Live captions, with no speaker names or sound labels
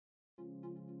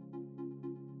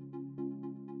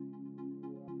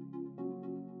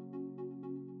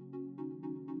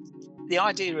The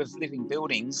idea of living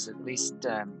buildings, at least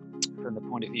from the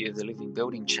point of view of the Living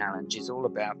Building Challenge, is all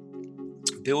about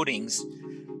buildings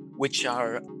which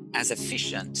are as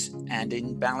efficient and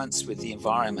in balance with the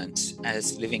environment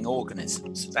as living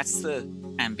organisms. That's the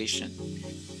ambition.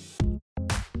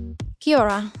 Kia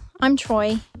ora, I'm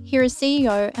Troy, here as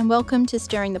CEO, and welcome to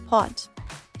Stirring the Pot.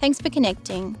 Thanks for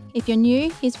connecting. If you're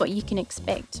new, here's what you can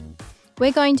expect.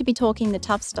 We're going to be talking the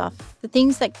tough stuff, the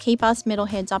things that keep us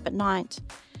metalheads up at night.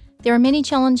 There are many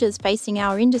challenges facing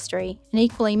our industry and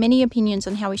equally many opinions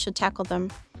on how we should tackle them.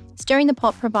 Stirring the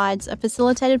Pot provides a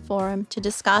facilitated forum to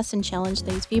discuss and challenge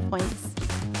these viewpoints.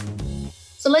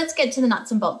 So let's get to the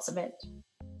nuts and bolts of it.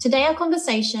 Today our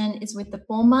conversation is with the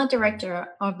former Director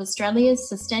of Australia's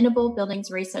Sustainable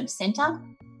Buildings Research Centre,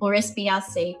 or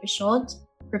SBRC for short,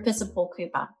 Professor Paul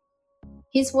Cooper.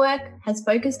 His work has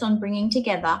focused on bringing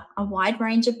together a wide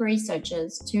range of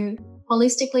researchers to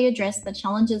holistically address the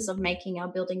challenges of making our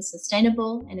buildings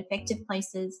sustainable and effective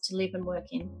places to live and work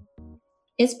in.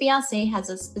 SBRC has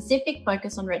a specific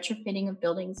focus on retrofitting of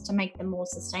buildings to make them more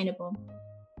sustainable.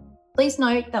 Please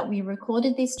note that we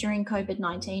recorded this during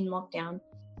COVID-19 lockdown,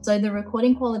 so the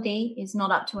recording quality is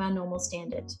not up to our normal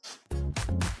standard.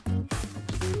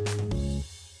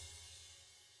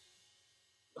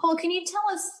 Paul, can you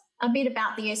tell us a bit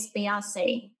about the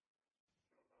SBRC?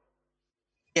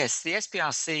 Yes, the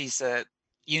SBRC is a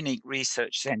unique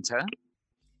research centre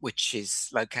which is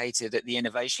located at the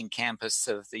Innovation Campus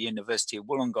of the University of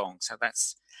Wollongong. So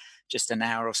that's just an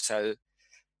hour or so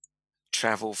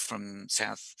travel from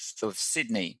south of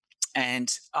Sydney.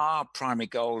 And our primary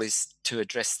goal is to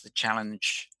address the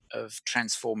challenge of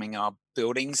transforming our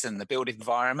buildings and the built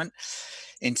environment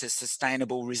into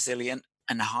sustainable, resilient,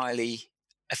 and highly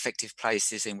effective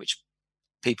places in which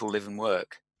people live and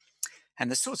work. And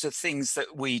the sorts of things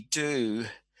that we do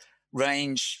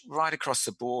range right across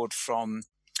the board, from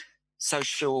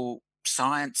social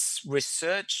science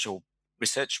research or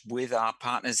research with our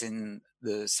partners in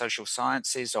the social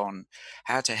sciences on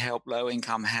how to help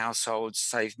low-income households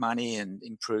save money and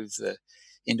improve the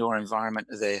indoor environment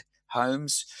of their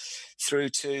homes, through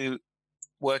to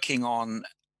working on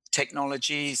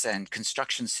technologies and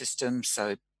construction systems.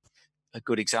 So a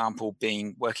good example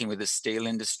being working with the steel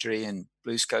industry and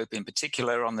BlueScope in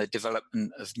particular on the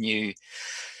development of new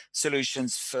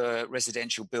solutions for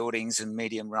residential buildings and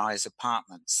medium-rise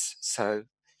apartments. So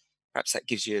perhaps that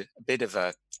gives you a bit of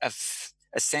a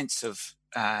sense of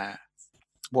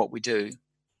what we do.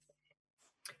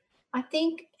 I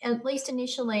think, at least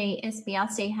initially,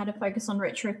 SBRC had a focus on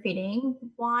retrofitting.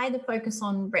 Why the focus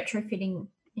on retrofitting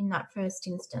in that first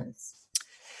instance?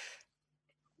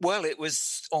 Well, it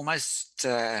was almost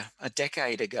a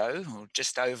decade ago, or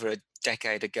just over a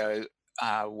decade ago,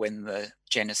 when the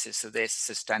genesis of this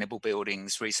Sustainable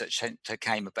Buildings Research Centre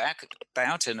came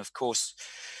about. And of course,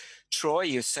 Troy,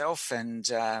 yourself, and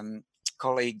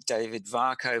colleague David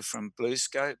Varco from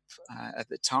BlueScope at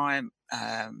the time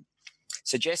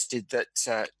suggested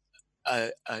that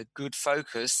a good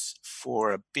focus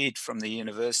for a bid from the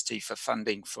university for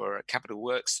funding for a capital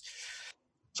works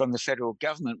from the federal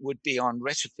government would be on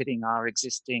retrofitting our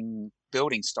existing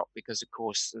building stock, because of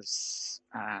course there's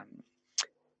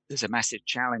a massive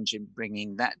challenge in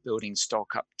bringing that building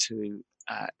stock up to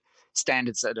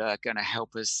standards that are going to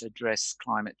help us address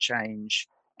climate change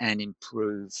and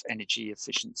improve energy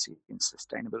efficiency and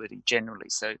sustainability generally.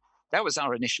 So that was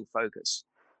our initial focus.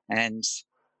 And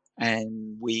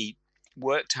we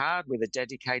worked hard with a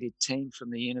dedicated team from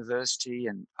the university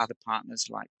and other partners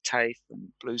like TAFE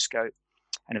and BlueScope,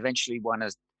 and eventually won a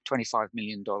 $25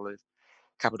 million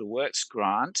capital works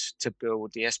grant to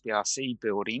build the SBRC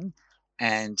building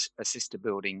and a sister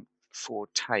building for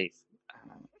TAFE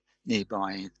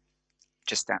nearby,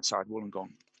 just outside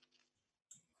Wollongong.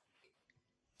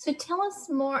 So tell us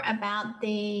more about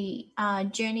the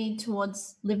journey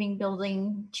towards Living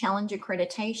Building Challenge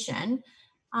accreditation.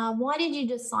 Why did you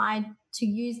decide to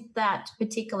use that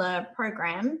particular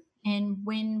program, and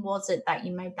when was it that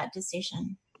you made that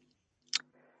decision?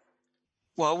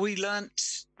 Well, we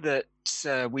learnt that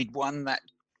we'd won that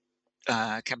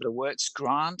Capital Works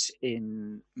grant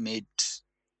in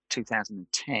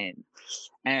mid-2010.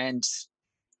 And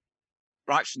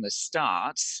right from the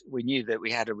start, we knew that we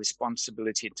had a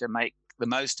responsibility to make the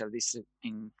most of this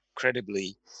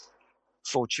incredibly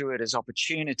fortuitous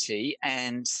opportunity.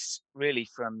 And really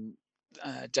from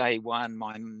day one,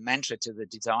 my mantra to the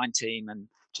design team and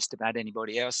just about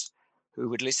anybody else who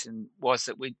would listen was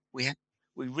that we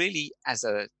really, as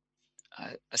a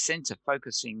centre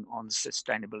focusing on the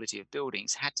sustainability of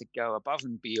buildings, had to go above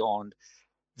and beyond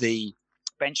the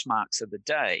benchmarks of the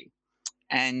day.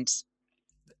 And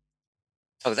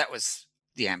so that was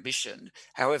the ambition.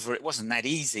 However, it wasn't that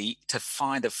easy to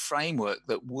find a framework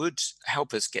that would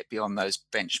help us get beyond those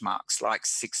benchmarks, like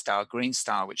Six Star Green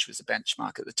Star, which was a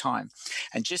benchmark at the time.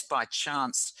 And just by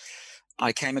chance,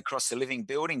 I came across the Living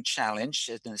Building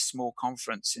Challenge at a small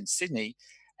conference in Sydney,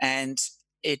 and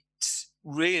it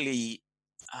really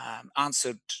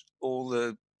answered all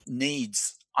the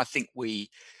needs I think we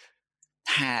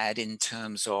had in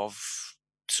terms of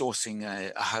sourcing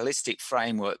a holistic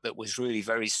framework that was really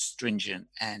very stringent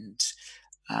and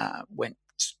went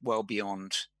well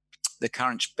beyond the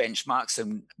current benchmarks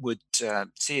and would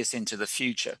see us into the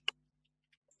future.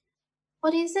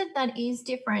 What is it that is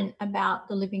different about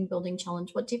the Living Building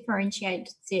Challenge? What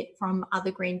differentiates it from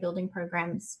other green building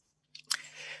programs?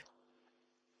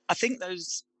 I think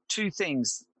those two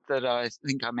things that I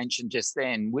think I mentioned just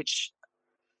then, which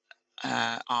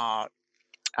are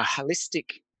a holistic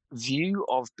view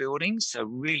of buildings, so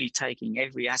really taking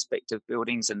every aspect of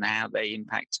buildings and how they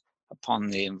impact upon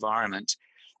the environment,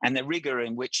 and the rigor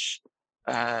in which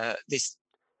this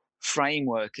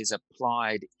framework is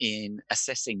applied in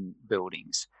assessing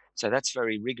buildings. So that's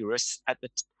very rigorous. At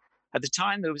the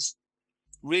time, there was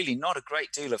really not a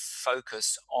great deal of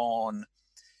focus on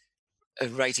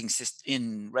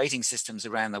in rating systems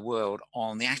around the world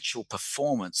on the actual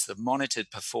performance, the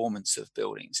monitored performance of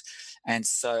buildings. And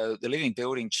so the Living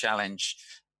Building Challenge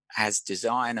has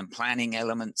design and planning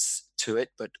elements to it,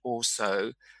 but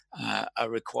also a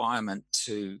requirement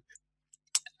to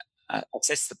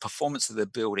assess the performance of the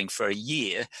building for a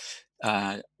year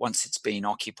once it's been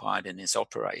occupied and is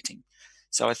operating.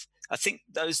 So I think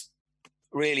those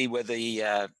really were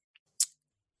the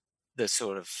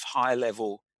sort of high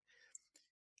level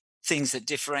things that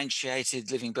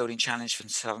differentiated Living Building Challenge from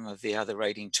some of the other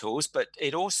rating tools, but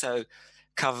it also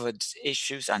covered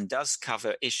issues and does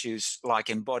cover issues like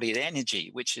embodied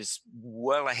energy, which is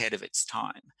well ahead of its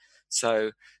time. So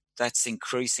that's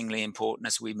increasingly important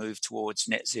as we move towards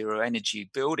net zero energy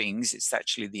buildings. It's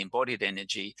actually the embodied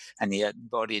energy and the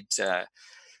embodied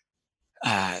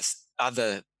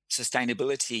other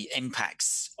sustainability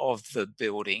impacts of the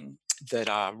building that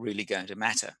are really going to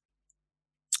matter.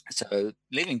 So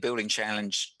Living Building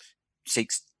Challenge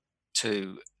seeks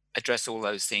to address all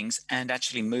those things and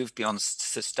actually move beyond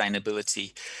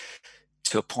sustainability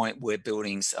to a point where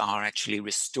buildings are actually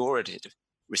restorative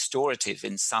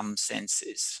in some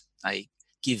senses. They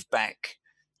give back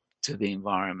to the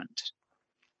environment.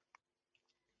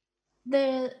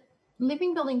 The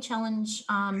Living Building Challenge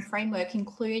framework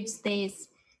includes this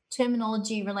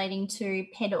terminology relating to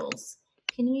petals.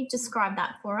 Can you describe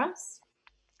that for us?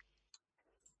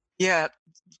 Yeah,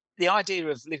 the idea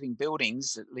of living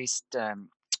buildings, at least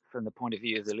from the point of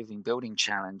view of the Living Building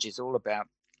Challenge, is all about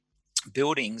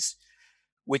buildings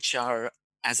which are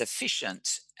as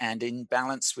efficient and in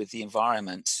balance with the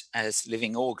environment as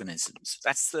living organisms.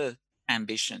 That's the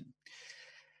ambition.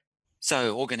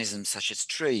 So organisms such as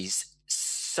trees.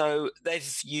 So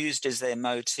they've used as their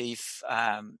motif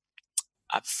a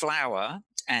flower,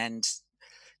 and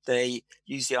they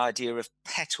use the idea of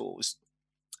petals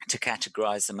to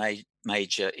categorize the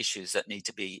major issues that need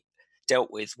to be dealt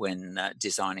with when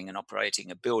designing and operating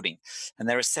a building. And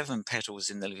there are 7 petals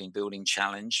in the Living Building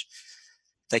Challenge.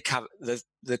 They cover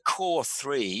the core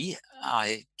 3,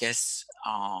 I guess,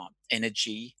 are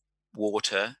energy,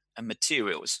 water, and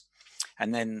materials.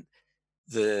 And then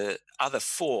the other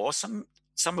 4, some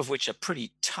of which are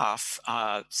pretty tough,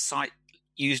 are site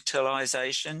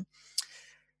utilization,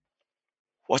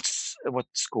 what's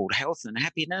called health and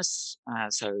happiness.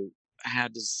 So how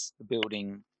does the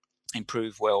building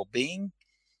improve well-being?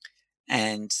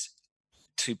 And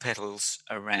 2 petals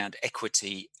around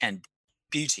equity and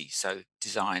beauty, so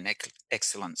design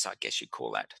excellence, I guess you'd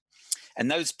call that. And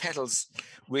those petals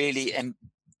really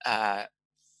are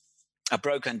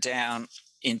broken down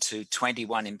into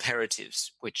 21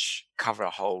 imperatives, which cover a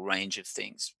whole range of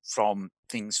things, from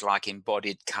things like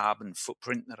embodied carbon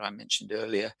footprint that I mentioned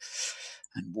earlier,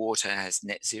 and water has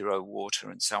net zero water,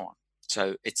 and so on.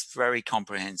 So it's very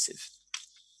comprehensive.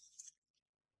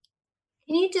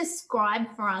 Can you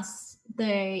describe for us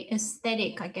the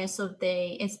aesthetic, I guess, of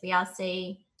the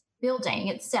SBRC building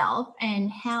itself and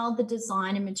how the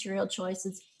design and material choice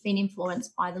has been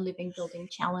influenced by the Living Building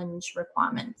Challenge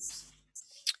requirements?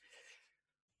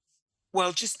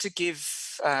 Well, just to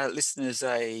give listeners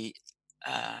a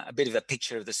bit of a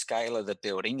picture of the scale of the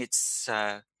building, it's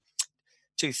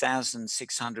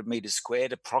 2,600 meters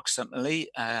squared approximately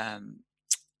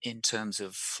in terms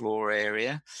of floor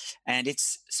area. And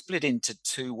it's split into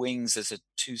 2 wings. There's a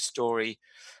 2-story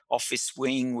office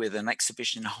wing with an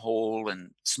exhibition hall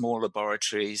and small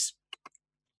laboratories.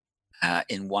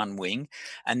 in one wing.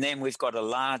 And then we've got a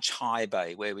large high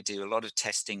bay where we do a lot of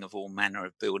testing of all manner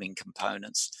of building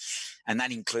components. And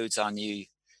that includes our new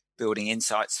Building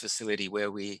Insights facility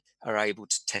where we are able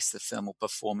to test the thermal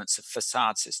performance of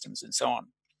facade systems and so on.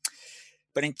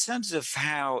 But in terms of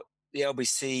how the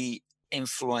LBC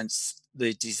influenced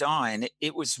the design,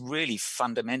 it was really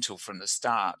fundamental from the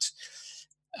start.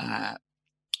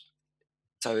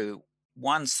 So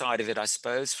one side of it, I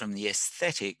suppose, from the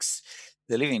aesthetics,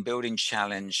 the Living Building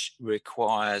Challenge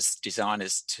requires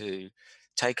designers to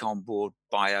take on board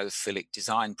biophilic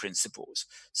design principles.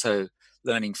 So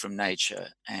learning from nature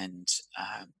and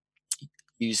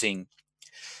using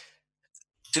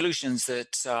solutions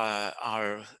that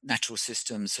our natural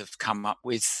systems have come up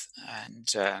with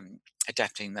and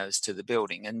adapting those to the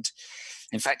building. And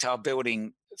in fact, our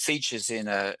building features in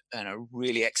a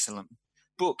really excellent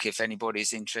book, if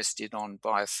anybody's interested on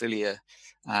biophilia,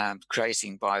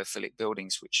 creating biophilic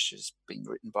buildings, which has been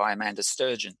written by Amanda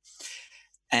Sturgeon.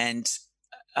 And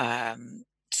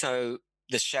so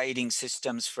the shading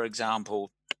systems, for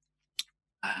example,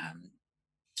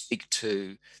 speak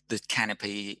to the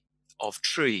canopy of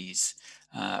trees,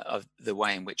 of the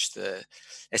way in which the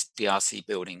SPRC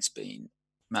building's been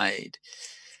made.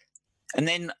 And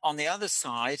then on the other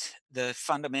side, the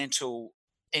fundamental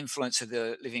influence of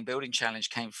the Living Building Challenge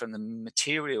came from the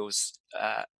materials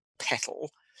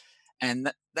petal.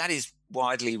 And that is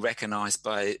widely recognized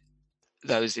by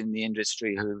those in the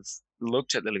industry who've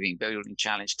looked at the Living Building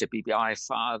Challenge to be by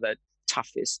far the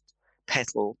toughest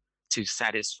petal to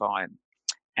satisfy.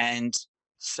 And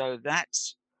so that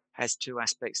has two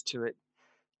aspects to it.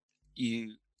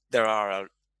 There are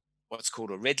what's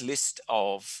called a red list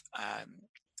of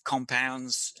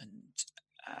compounds and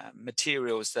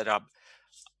materials that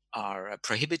are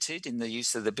prohibited in the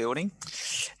use of the building,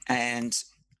 and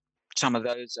some of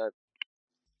those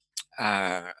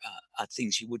are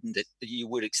things you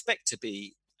would expect to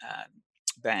be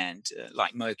banned,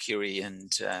 like mercury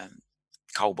and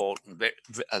cobalt, and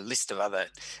a list of other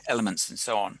elements and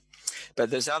so on. But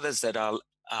there's others that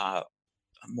are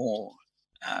more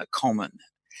common.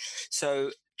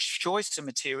 So choice of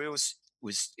materials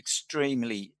was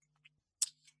extremely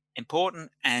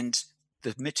important, and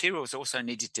the materials also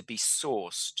needed to be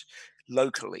sourced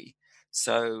locally.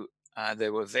 So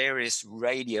there were various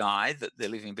radii that the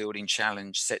Living Building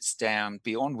Challenge sets down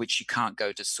beyond which you can't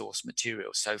go to source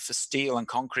materials. So for steel and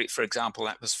concrete, for example,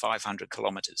 that was 500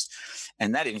 kilometers,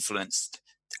 and that influenced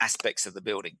aspects of the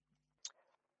building.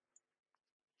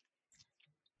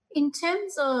 In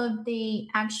terms of the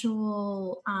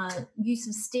actual use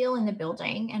of steel in the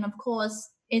building, and of course,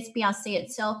 SBRC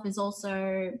itself is also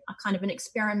a kind of an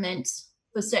experiment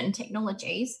for certain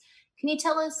technologies. Can you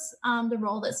tell us the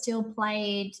role that steel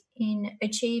played in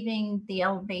achieving the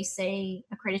LBC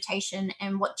accreditation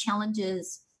and what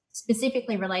challenges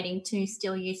specifically relating to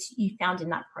steel use you found in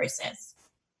that process?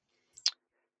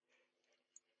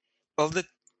 Well, the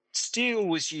steel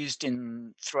was used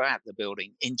throughout the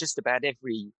building in just about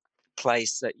every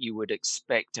place that you would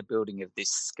expect a building of this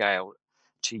scale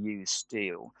to use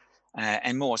steel,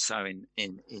 and more so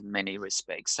in many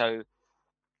respects. So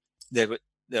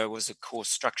there was, of course,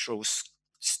 structural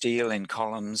steel in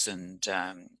columns and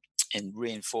in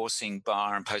reinforcing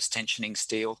bar and post-tensioning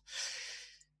steel.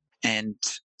 And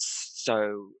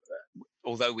so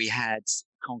although we had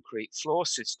concrete floor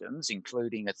systems,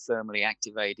 including a thermally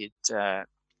activated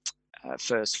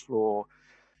first floor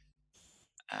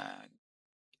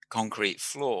concrete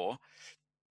floor,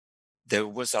 there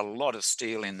was a lot of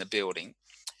steel in the building,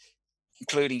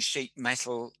 including sheet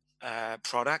metal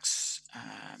products,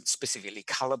 specifically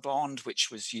ColourBond, which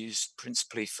was used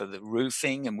principally for the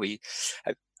roofing. And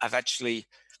I've actually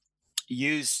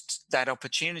used that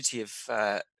opportunity of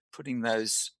putting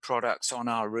those products on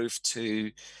our roof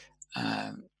to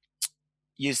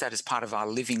use that as part of our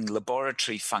living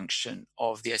laboratory function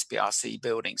of the SBRC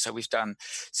building. So we've done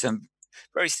some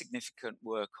very significant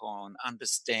work on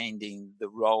understanding the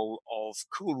role of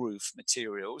cool roof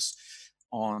materials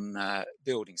on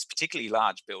buildings, particularly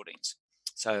large buildings.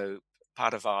 So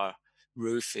part of our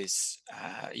roof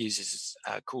uses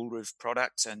cool roof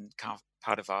products, and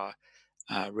part of our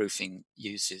roofing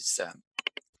uses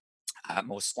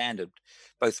more standard,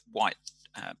 both white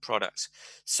products.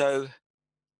 So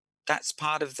that's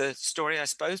part of the story, I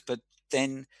suppose. But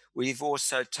then we've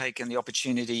also taken the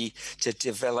opportunity to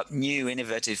develop new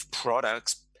innovative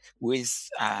products with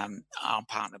our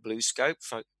partner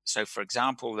BlueScope. So, for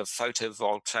example, the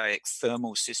photovoltaic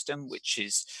thermal system, which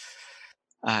is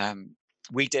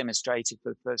we demonstrated for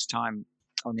the first time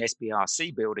on the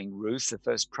SBRC building roof, the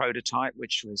first prototype,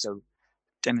 which was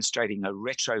demonstrating a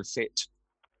retrofit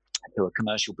to a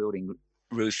commercial building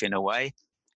roof in a way.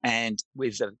 And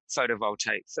with the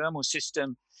photovoltaic thermal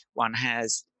system, one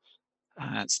has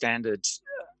standard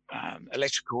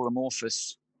electrical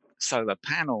amorphous solar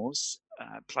panels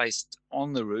placed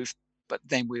on the roof, but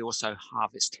then we also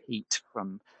harvest heat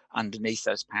from underneath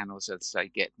those panels as they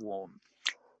get warm.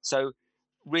 So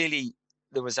really,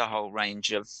 there was a whole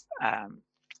range of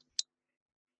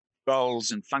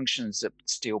roles and functions that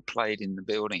steel played in the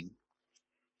building.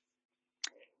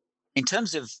 In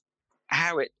terms of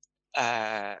how it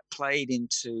played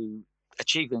into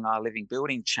achieving our Living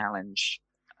Building Challenge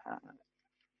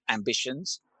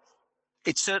ambitions,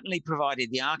 it certainly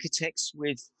provided the architects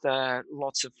with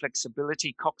lots of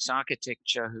flexibility. Cox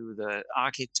Architecture, who the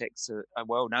architects are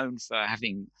well known for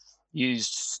having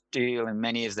used steel in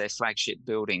many of their flagship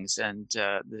buildings, and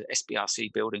the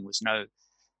SBRC building was no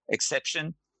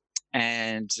exception.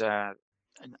 And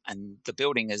the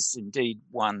building has indeed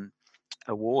won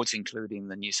awards, including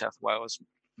the New South Wales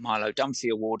Milo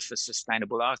Dunphy Award for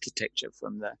Sustainable Architecture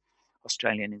from the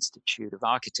Australian Institute of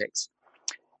Architects.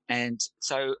 And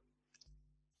so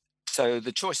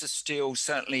the choice of steel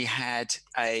certainly had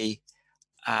a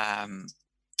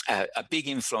big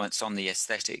influence on the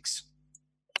aesthetics.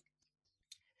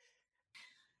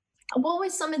 What were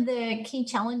some of the key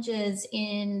challenges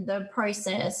in the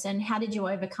process, and how did you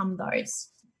overcome those?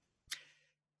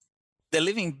 The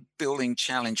Living Building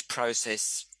Challenge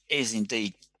process is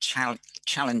indeed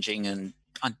challenging and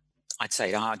I'd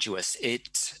say arduous.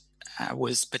 It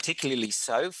was particularly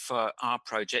so for our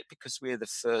project because we're the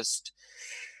first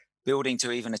building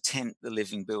to even attempt the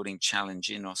Living Building Challenge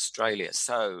in Australia.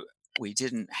 So we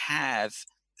didn't have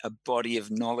a body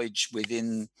of knowledge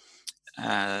within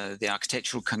the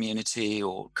architectural community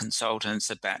or consultants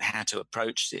about how to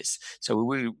approach this. So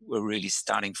we were really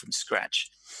starting from scratch.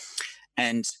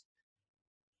 And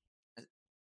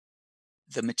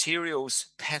the materials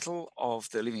petal of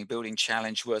the Living Building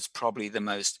Challenge was probably the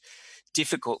most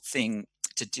difficult thing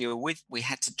to deal with. We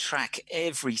had to track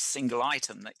every single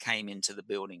item that came into the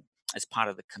building as part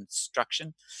of the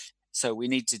construction. So we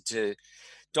needed to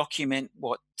document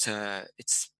what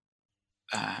its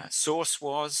source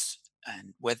was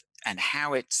and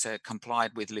how it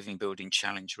complied with Living Building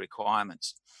Challenge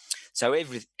requirements. So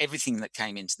everything that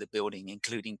came into the building,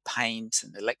 including paint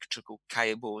and electrical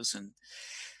cables and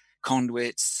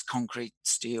conduits, concrete,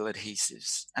 steel,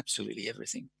 adhesives, absolutely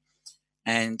everything.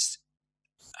 And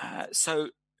so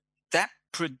that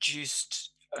produced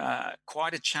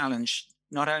quite a challenge,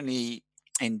 not only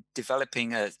in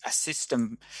developing a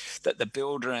system that the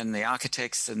builder and the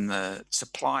architects and the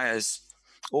suppliers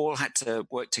all had to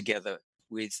work together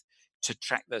with to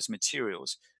track those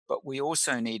materials, but we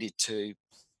also needed to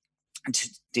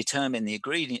determine the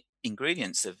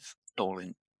ingredients of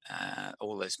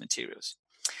all those materials.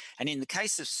 And in the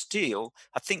case of steel,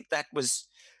 I think that was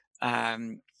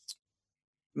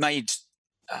made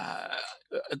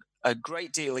a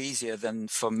great deal easier than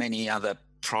for many other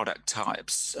product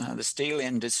types. The steel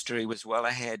industry was well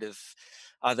ahead of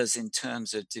others in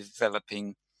terms of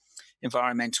developing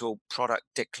environmental product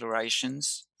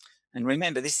declarations. And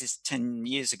remember, this is 10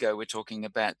 years ago, we're talking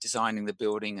about designing the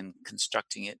building and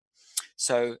constructing it.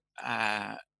 So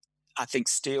I think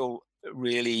steel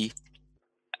really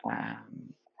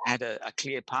had a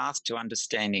clear path to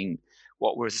understanding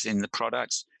what was in the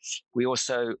products. We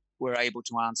also were able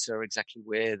to answer exactly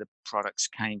where the products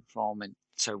came from, and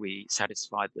so we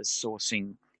satisfied the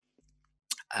sourcing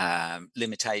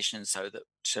limitations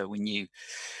so we knew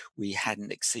we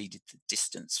hadn't exceeded the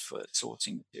distance for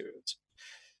sourcing materials.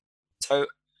 So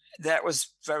that was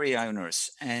very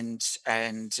onerous, and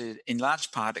in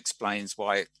large part explains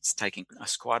why it's taking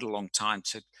us quite a long time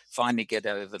to finally get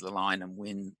over the line and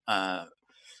win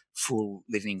full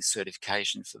living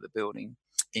certification for the building,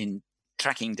 in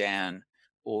tracking down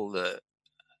all the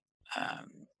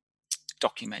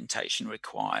documentation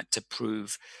required to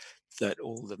prove that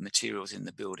all the materials in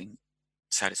the building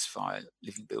satisfy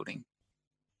living building.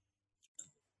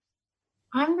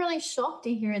 I'm really shocked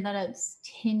to hear that it's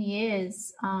 10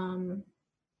 years. 10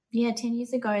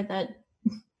 years ago that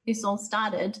this all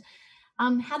started.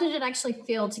 How did it actually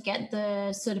feel to get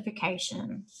the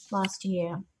certification last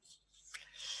year?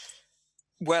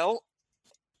 Well,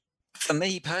 for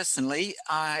me personally,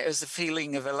 it was a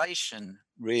feeling of elation,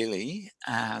 really.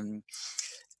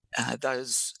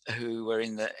 Those who were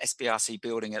in the SBRC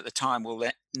building at the time will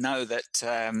know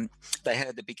that they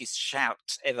heard the biggest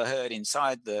shout ever heard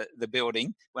inside the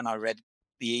building when I read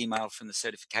the email from the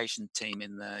certification team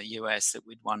in the US that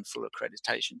we'd won full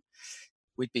accreditation.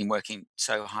 We'd been working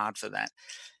so hard for that.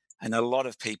 And a lot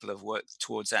of people have worked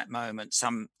towards that moment,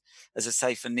 some, as I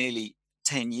say, for nearly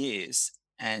 10 years.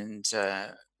 and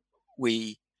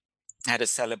we had a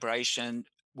celebration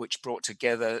which brought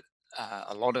together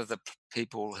a lot of the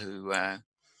people who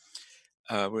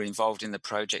were involved in the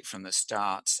project from the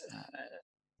start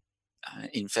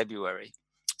in February.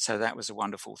 So that was a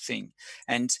wonderful thing.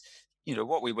 And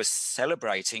what we were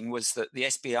celebrating was that the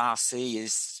SBRC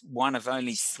is one of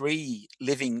only 3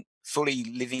 fully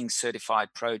living certified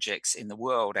projects in the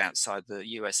world outside the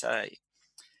USA.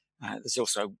 There's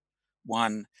also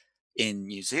one in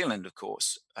New Zealand, of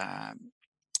course,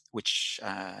 which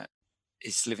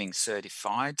is living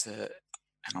certified.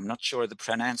 And I'm not sure of the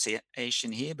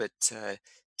pronunciation here, but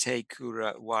Te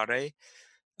Kura Ware,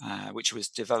 which was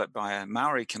developed by a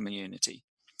Maori community.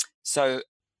 So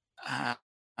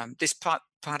this part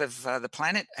of the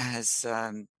planet has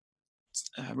a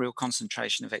real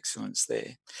concentration of excellence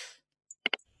there.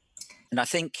 And I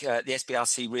think the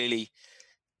SBRC really,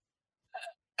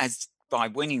 by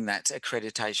winning that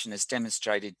accreditation, has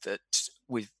demonstrated that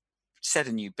we've set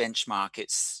a new benchmark.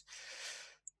 It's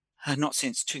not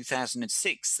since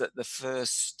 2006 that the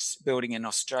first building in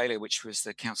Australia, which was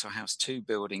the Council House 2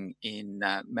 building in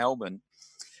Melbourne,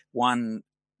 won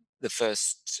the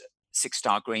first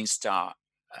 6-star Green Star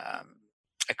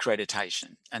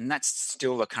accreditation. And that's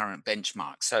still the current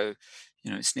benchmark. So,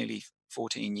 it's nearly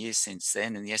 14 years since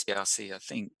then. And the SBRC, I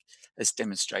think, has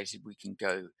demonstrated we can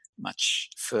go much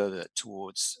further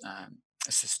towards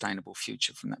a sustainable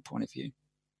future from that point of view.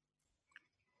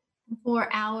 For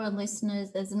our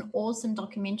listeners, there's an awesome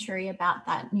documentary about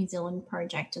that New Zealand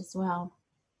project as well.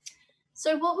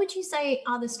 So what would you say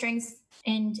are the strengths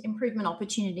and improvement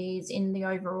opportunities in the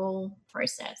overall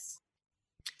process?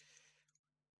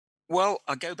 Well,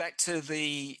 I go back to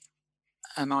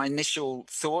my initial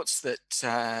thoughts that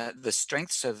the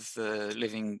strengths of the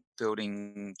Living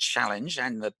Building Challenge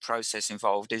and the process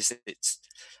involved is it's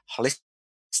holistic.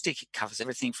 It covers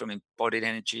everything from embodied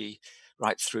energy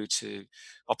right through to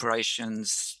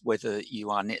operations, whether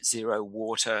you are net zero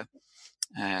water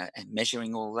and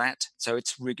measuring all that. So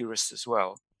it's rigorous as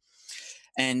well.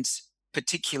 And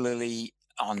particularly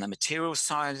on the material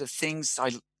side of things,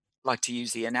 I like to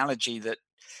use the analogy that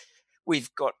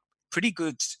we've got pretty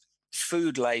good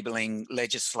food labeling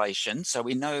legislation. So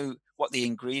we know what the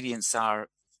ingredients are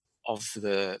of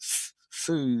the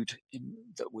food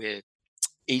that we're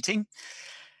eating.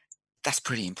 That's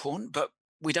pretty important, but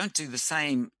we don't do the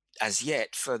same as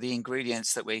yet for the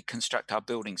ingredients that we construct our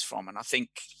buildings from. And I think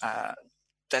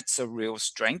that's a real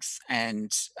strength.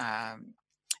 And, I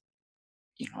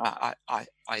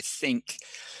think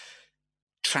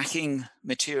tracking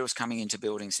materials coming into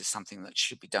buildings is something that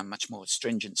should be done much more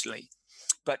stringently.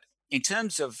 But in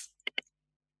terms of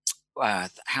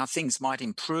how things might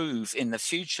improve in the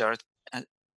future,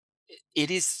 it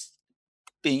is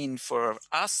been for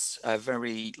us a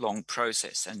very long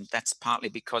process, and that's partly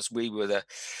because we were the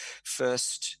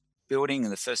first building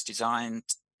and the first design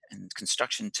and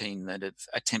construction team that have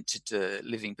attempted the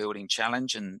Living Building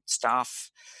Challenge, and staff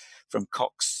from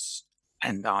Cox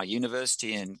and our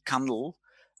university in Cundall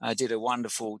did a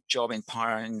wonderful job in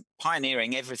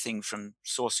pioneering everything from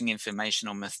sourcing information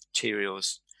on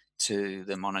materials to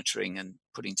the monitoring and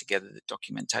putting together the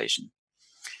documentation.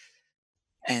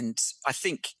 And I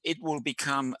think it will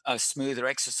become a smoother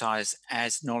exercise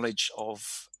as knowledge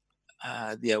of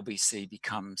the LBC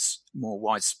becomes more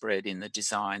widespread in the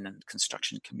design and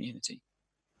construction community.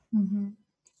 Mm-hmm.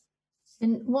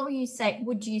 And what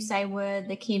would you say were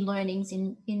the key learnings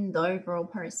in the overall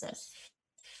process?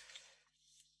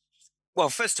 Well,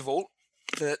 first of all,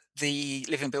 the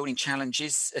Living Building Challenge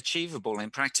is achievable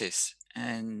in practice.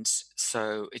 And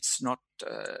so it's not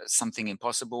something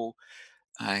impossible.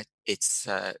 It's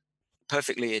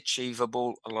perfectly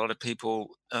achievable. A lot of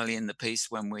people early in the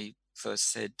piece, when we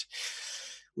first said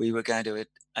we were going to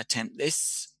attempt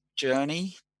this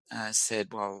journey,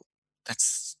 said, well,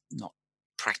 that's not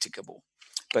practicable.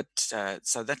 But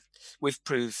so that we've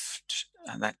proved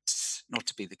that not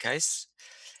to be the case.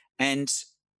 And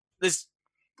there's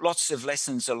lots of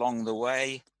lessons along the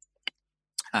way.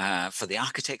 For the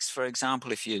architects, for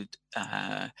example,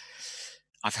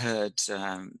 I've heard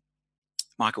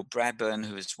Michael Bradburn,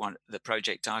 who is the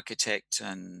project architect,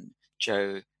 and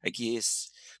Joe Aguirre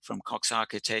from Cox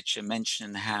Architecture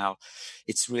mention how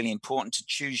it's really important to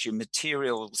choose your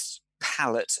materials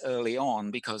palette early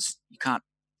on, because you can't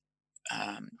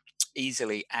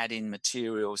easily add in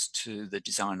materials to the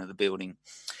design of the building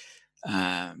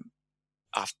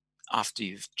after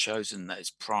you've chosen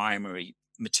those primary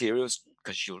materials,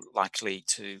 because you're likely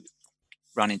to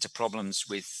run into problems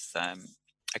with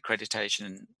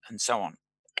accreditation and so on.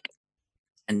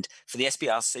 And for the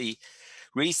SBRC,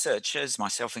 researchers,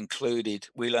 myself included,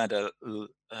 we learned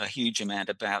a huge amount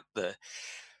about the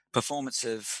performance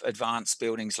of advanced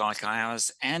buildings like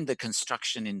ours and the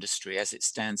construction industry as it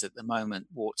stands at the moment,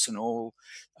 warts and all,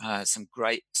 some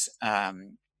great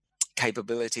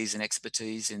capabilities and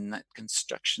expertise in that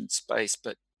construction space,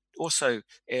 but also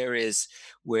areas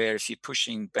where if you're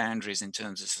pushing boundaries in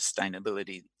terms of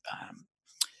sustainability,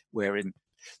 wherein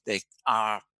there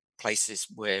are places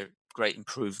where great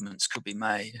improvements could be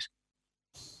made.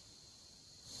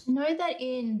 I know that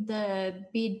in the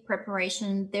bid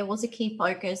preparation, there was a key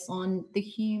focus on the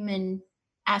human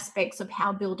aspects of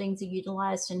how buildings are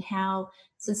utilized and how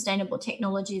sustainable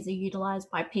technologies are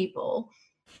utilized by people.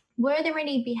 Were there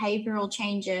any behavioral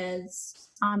changes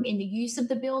in the use of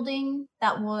the building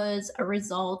that was a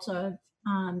result of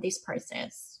this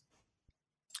process?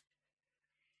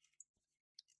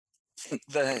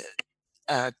 The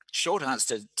short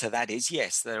answer to that is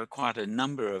yes, there are quite a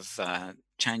number of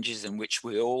changes in which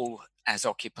we all, as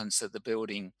occupants of the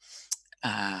building,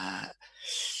 uh,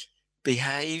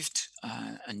 behaved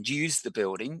and used the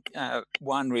building.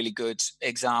 One really good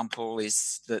example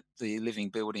is that the Living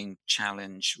Building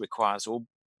Challenge requires all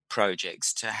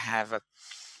projects to have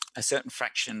a certain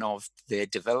fraction of their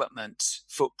development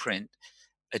footprint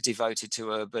devoted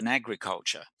to urban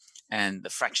agriculture. And the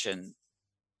fraction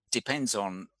depends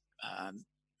on um,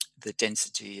 the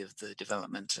density of the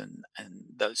development and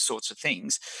those sorts of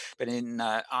things. But in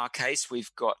our case,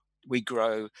 we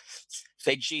grow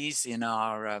veggies in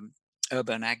our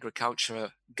urban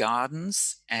agriculture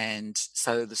gardens, and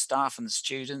so the staff and the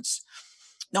students,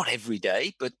 not every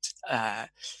day, but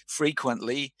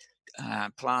frequently.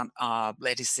 Plant our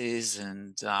lettuces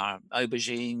and our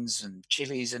aubergines and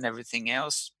chilies and everything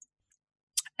else,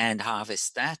 and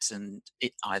harvest that, and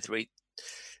either eat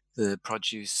the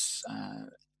produce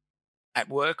at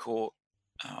work or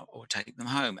take them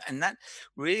home. And that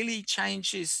really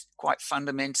changes quite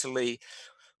fundamentally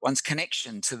one's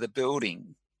connection to the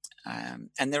building.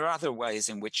 And there are other ways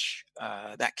in which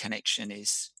that connection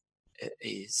is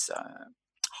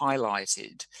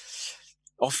highlighted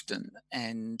often.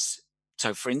 And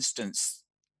so, for instance,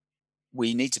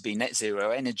 we need to be net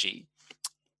zero energy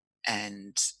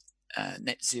and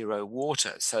net zero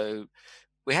water. So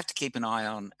we have to keep an eye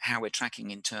on how we're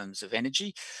tracking in terms of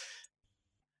energy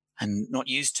and not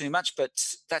use too much, but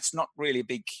that's not really a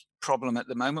big problem at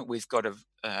the moment. We've got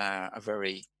a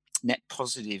very net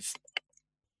positive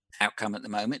outcome at the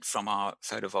moment from our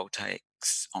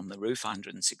photovoltaics on the roof,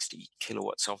 160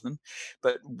 kilowatts of them.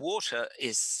 But water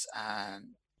is,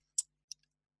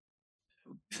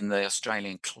 in the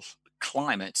Australian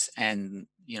climate and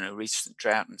recent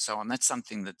drought and so on, that's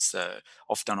something that's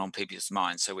often on people's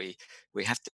minds. So we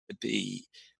have to be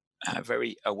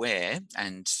very aware,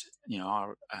 and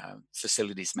our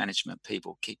facilities management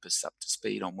people keep us up to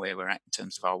speed on where we're at in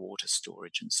terms of our water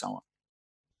storage and so on.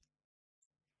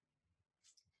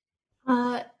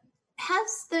 Uh,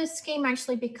 has the scheme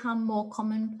actually become more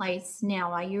commonplace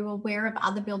now? Are you aware of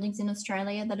other buildings in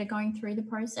Australia that are going through the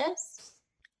process?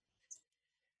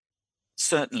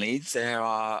 Certainly, there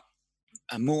are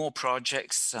more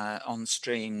projects on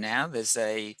stream now. There's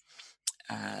uh,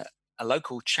 a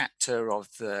local chapter of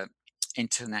the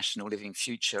International Living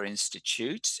Future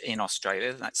Institute in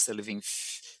Australia. That's the Living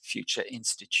Future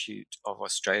Institute of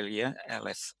Australia,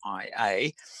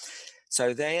 LFIA.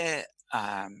 So they're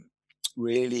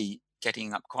really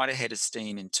getting up quite a head of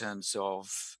steam in terms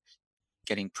of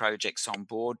getting projects on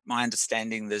board. My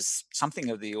understanding, there's something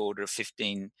of the order of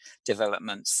 15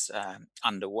 developments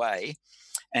underway,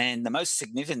 and the most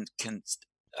significant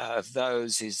of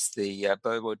those is the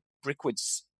Burwood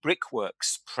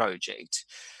Brickworks project,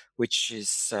 which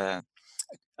is a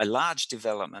large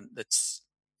development that's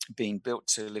being built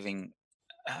to living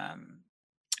um,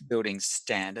 building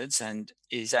standards and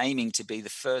is aiming to be the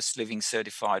first living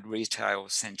certified retail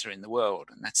centre in the world,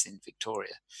 and that's in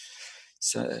Victoria,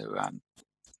 so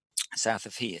south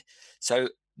of here. So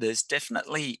there's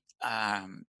definitely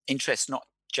interest, not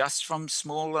just from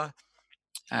smaller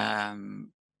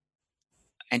um,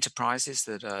 enterprises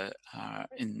that are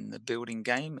in the building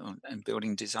game and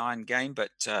building design game,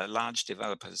 but large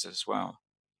developers as well.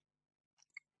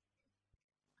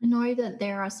 I know that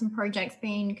there are some projects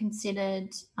being considered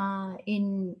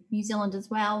in New Zealand as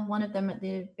well, one of them at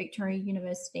the Victoria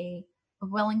University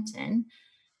of Wellington.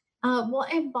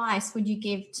 What advice would you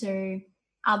give to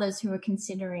others who are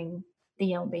considering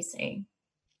the LBC?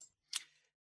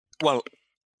 Well,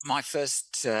 my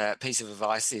first piece of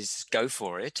advice is go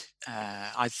for it.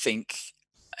 I think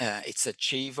it's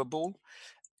achievable,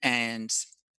 and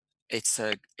it's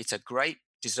a great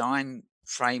design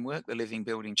framework, the Living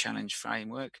Building Challenge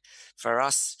framework. For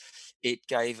us, it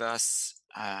gave us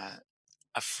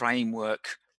a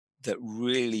framework that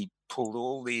really pulled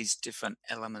all these different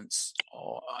elements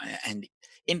and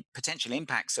potential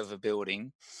impacts of a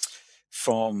building,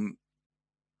 from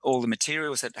all the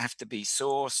materials that have to be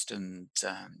sourced and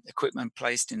equipment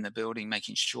placed in the building,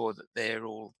 making sure that they're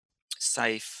all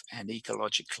safe and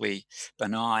ecologically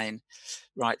benign,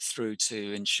 right through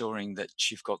to ensuring that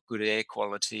you've got good air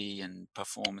quality and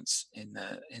performance in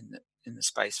the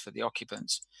space for the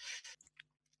occupants.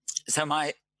 So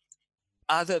my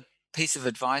other piece of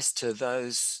advice to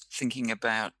those thinking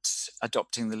about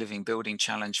adopting the Living Building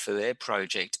Challenge for their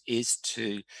project is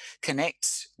to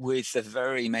connect with the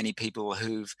very many people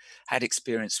who've had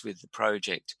experience with the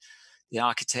project, the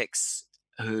architects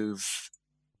who've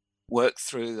worked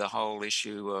through the whole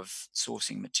issue of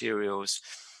sourcing materials,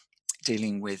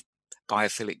 dealing with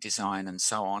biophilic design and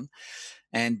so on.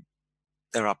 And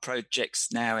there are projects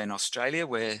now in Australia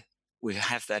where we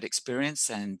have that experience,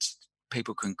 and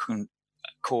people can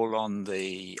call on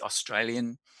the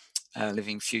Australian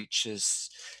Living Futures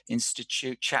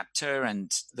Institute chapter,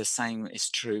 and the same is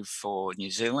true for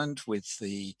New Zealand with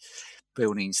the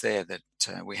buildings there that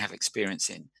we have experience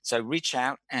in. So reach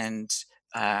out and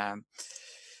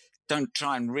don't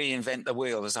try and reinvent the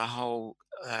wheel. There's a whole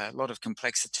lot of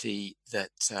complexity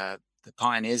that the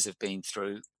pioneers have been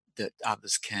through that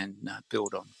others can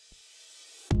build on.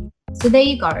 So there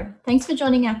you go. Thanks for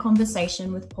joining our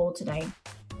conversation with Paul today.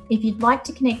 If you'd like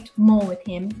to connect more with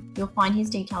him, you'll find his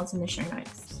details in the show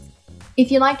notes. If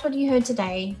you liked what you heard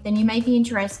today, then you may be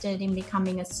interested in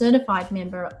becoming a certified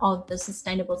member of the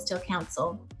Sustainable Steel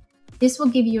Council. This will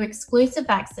give you exclusive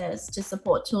access to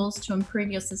support tools to improve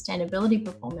your sustainability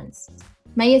performance,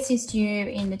 may assist you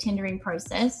in the tendering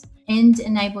process, and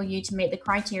enable you to meet the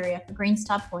criteria for Green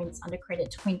Star points under Credit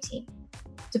 20.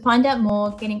 To find out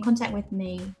more, get in contact with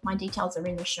me. My details are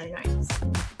in the show notes.